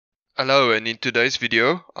Hello, and in today's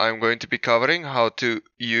video I'm going to be covering how to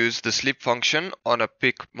use the sleep function on a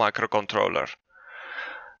PIC microcontroller.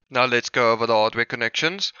 Now let's go over the hardware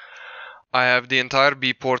connections. I have the entire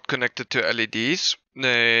B port connected to LEDs,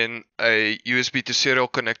 then a USB to serial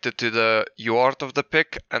connected to the UART of the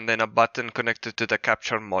PIC, and then a button connected to the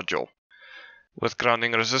capture module with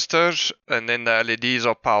grounding resistors, and then the LEDs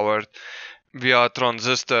are powered via a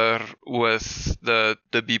transistor with the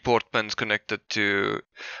B port pins connected to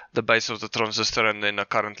the base of the transistor and then a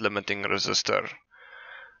current limiting resistor.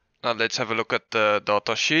 Now let's have a look at the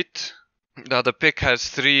datasheet. Now the PIC has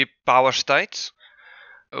three power states,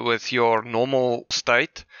 with your normal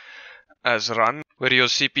state as run, where your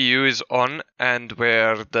CPU is on and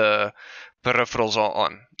where the peripherals are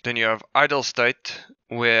on. Then you have idle state,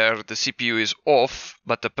 where the CPU is off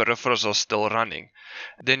but the peripherals are still running.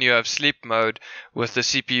 Then you have sleep mode with the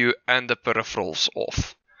CPU and the peripherals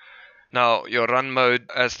off. Now your run mode,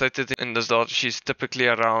 as stated in this datasheet, is typically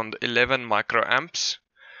around 11 microamps,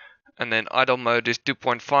 and then idle mode is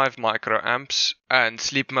 2.5 microamps, and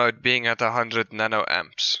sleep mode being at 100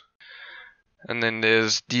 nanoamps. And then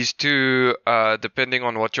there's these two, depending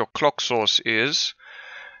on what your clock source is.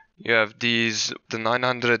 You have these, the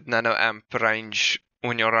 900 nanoamp range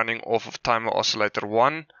when you're running off of timer oscillator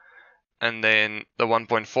 1, and then the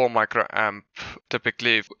 1.4 microamp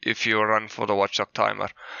typically if you run for the watchdog timer.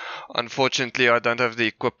 Unfortunately, I don't have the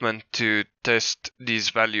equipment to test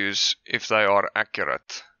these values if they are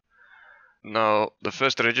accurate. Now, the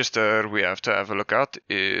first register we have to have a look at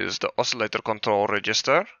is the oscillator control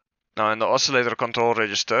register. Now, in the oscillator control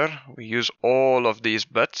register, we use all of these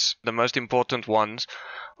bits. The most important ones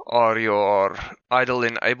are your idle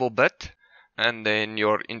enable bit and then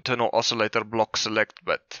your internal oscillator block select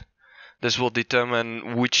bit. This will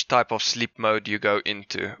determine which type of sleep mode you go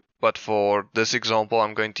into. But for this example,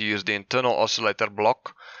 I'm going to use the internal oscillator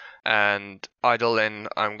block, and idle in,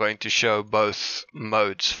 I'm going to show both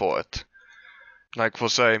modes for it. Like for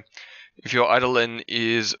say, if your idle in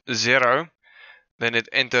is 0, then it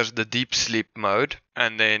enters the deep sleep mode,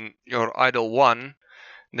 and then your idle 1,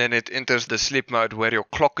 then it enters the sleep mode where your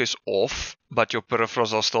clock is off, but your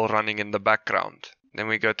peripherals are still running in the background. Then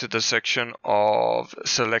we go to the section of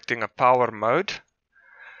selecting a power mode.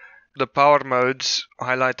 The power modes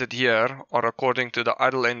highlighted here are according to the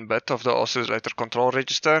idle in bit of the oscillator control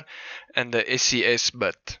register and the SCS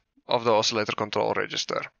bit of the oscillator control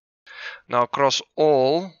register. Now across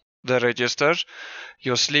all the registers,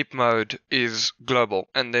 your sleep mode is global,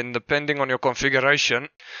 and then depending on your configuration,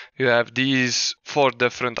 you have these 4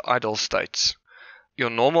 different idle states. Your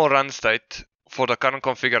normal run state for the current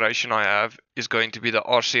configuration I have is going to be the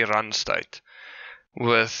RC run state,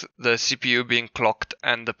 with the CPU being clocked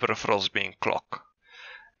and the peripherals being clocked.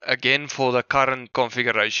 Again, for the current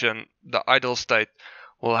configuration, the idle state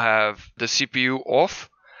will have the CPU off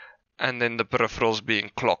and then the peripherals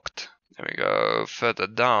being clocked. There we go further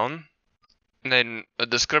down. And then a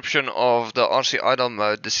description of the RC idle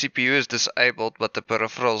mode. The CPU is disabled, but the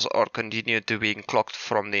peripherals are continued to being clocked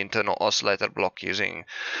from the internal oscillator block using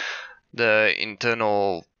the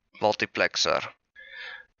internal multiplexer.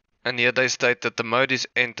 And here they state that the mode is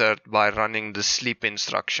entered by running the sleep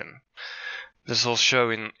instruction. This will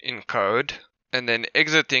show in code. And then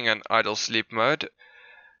exiting an idle sleep mode.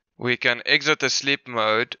 We can exit a sleep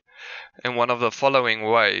mode in one of the following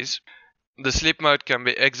ways. The sleep mode can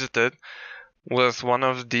be exited with one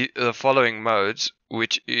of the following modes,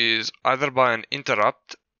 which is either by an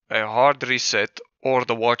interrupt, a hard reset, or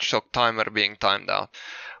the watchdog timer being timed out.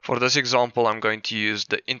 For this example, I'm going to use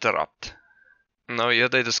the interrupt. Now here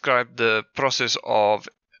they describe the process of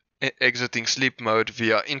exiting sleep mode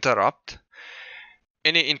via interrupt.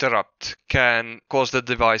 Any interrupt can cause the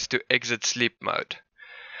device to exit sleep mode.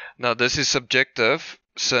 Now this is subjective,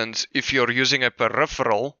 since if you're using a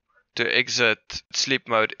peripheral to exit sleep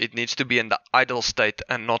mode, it needs to be in the idle state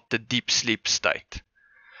and not the deep sleep state.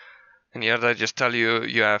 And here they just tell you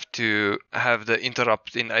you have to have the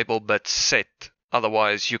interrupt enable bit set,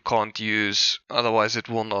 otherwise you can't use, otherwise it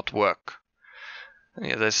will not work. And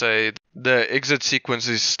here they say the exit sequence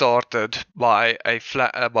is started by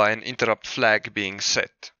an interrupt flag being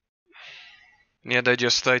set. Here they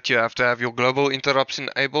just state you have to have your global interrupts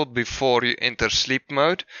enabled before you enter sleep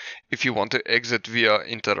mode if you want to exit via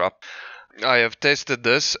interrupt. I have tested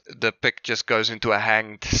this. The PIC just goes into a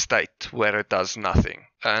hanged state where it does nothing.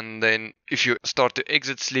 And then if you start to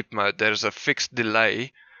exit sleep mode, there's a fixed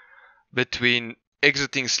delay between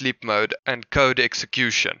exiting sleep mode and code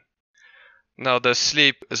execution. Now the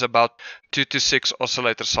sleep is about 2 to 6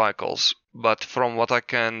 oscillator cycles, but from what I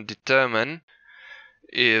can determine,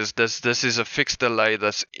 is this is a fixed delay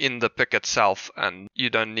that's in the PIC itself, and you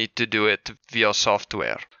don't need to do it via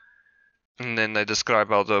software. And then they describe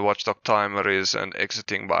how the watchdog timer is and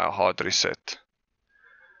exiting by a hard reset.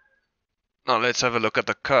 Now let's have a look at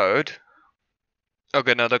the code.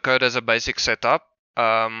 Okay, now the code has a basic setup.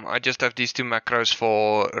 I just have these two macros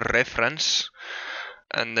for reference,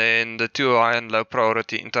 and then the two high and low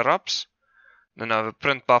priority interrupts. Then I have a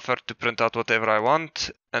print buffer to print out whatever I want,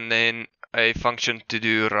 and then a function to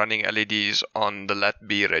do running LEDs on the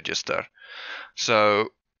lat.b register. So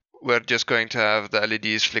we're just going to have the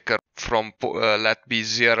LEDs flicker from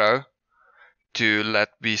lat.b0 to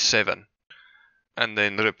lat.b7, and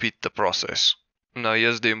then repeat the process. Now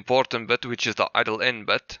here's the important bit, which is the idle end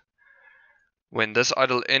bit. When this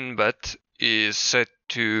idle end bit is set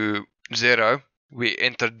to 0, we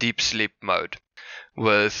enter deep sleep mode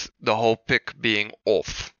with the whole PIC being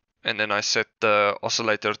off. And then I set the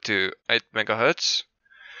oscillator to 8 MHz.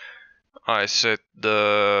 I set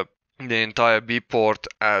the entire B port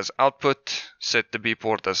as output, set the B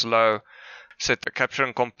port as low, set the capture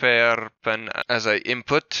and compare pin as an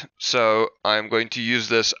input. So I'm going to use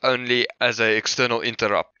this only as an external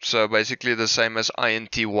interrupt. So basically the same as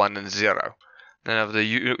INT 1 and 0. Then I have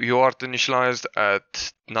the UART initialized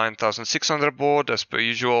at 9600 baud as per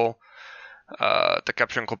usual. The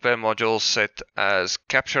capture and compare module set as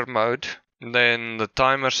capture mode. Then the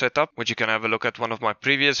timer setup, which you can have a look at one of my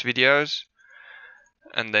previous videos.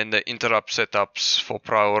 And then the interrupt setups for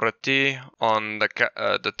priority on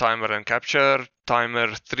the timer and capture.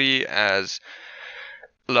 Timer 3 as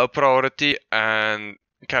low priority and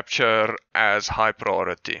capture as high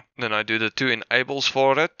priority. Then I do the two enables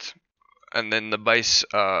for it, and then the base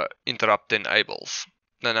interrupt enables.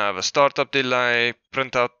 Then I have a startup delay,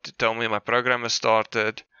 printout to tell me my program has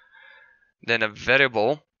started. Then a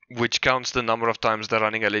variable, which counts the number of times the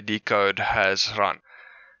running LED code has run.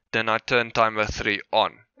 Then I turn timer 3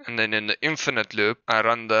 on. And then in the infinite loop, I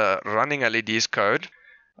run the running LEDs code.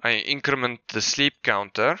 I increment the sleep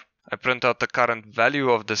counter. I print out the current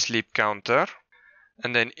value of the sleep counter.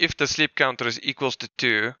 And then if the sleep counter is equals to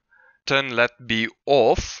 2, turn lat.b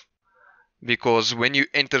off. Because when you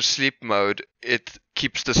enter sleep mode, it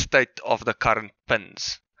keeps the state of the current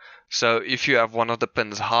pins. So if you have one of the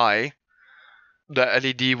pins high, the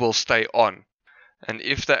LED will stay on. And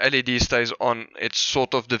if the LED stays on, it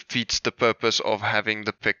sort of defeats the purpose of having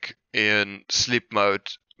the PIC in sleep mode,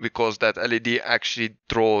 because that LED actually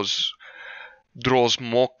draws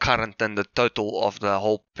more current than the total of the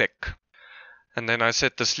whole PIC. And then I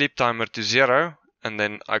set the sleep timer to 0. And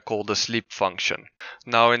then I call the sleep function.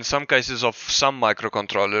 Now in some cases of some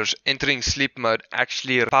microcontrollers, entering sleep mode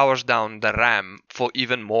actually powers down the RAM for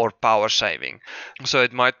even more power saving. So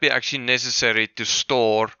it might be actually necessary to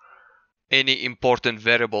store any important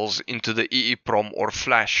variables into the EEPROM or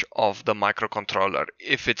flash of the microcontroller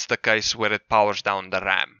if it's the case where it powers down the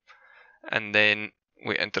RAM. And then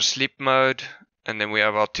we enter sleep mode, and then we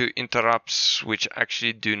have our two interrupts which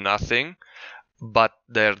actually do nothing, but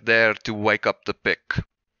they're there to wake up the PIC.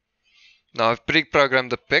 Now I've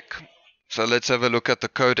pre-programmed the PIC, so let's have a look at the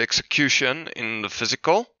code execution in the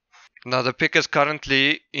physical. Now the PIC is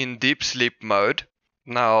currently in deep sleep mode.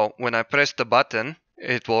 Now when I press the button,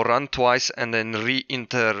 it will run twice and then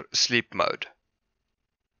re-enter sleep mode.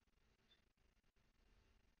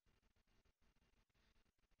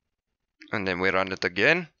 And then we run it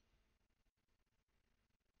again.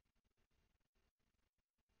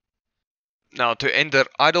 Now to enter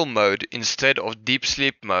idle mode instead of deep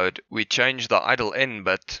sleep mode, we change the idle end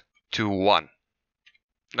bit to 1.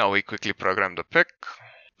 Now we quickly program the PIC.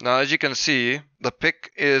 Now as you can see, the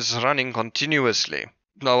PIC is running continuously.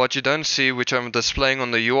 Now what you don't see, which I'm displaying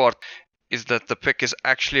on the UART, is that the PIC is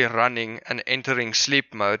actually running and entering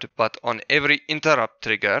sleep mode, but on every interrupt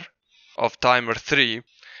trigger of timer 3,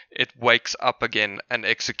 it wakes up again and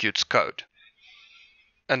executes code.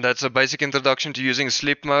 And that's a basic introduction to using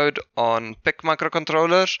sleep mode on PIC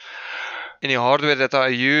microcontrollers. Any hardware that I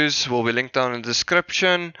use will be linked down in the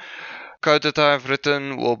description. Code that I have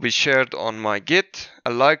written will be shared on my Git.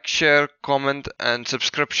 A like, share, comment, and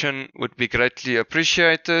subscription would be greatly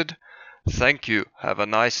appreciated. Thank you. Have a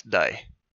nice day.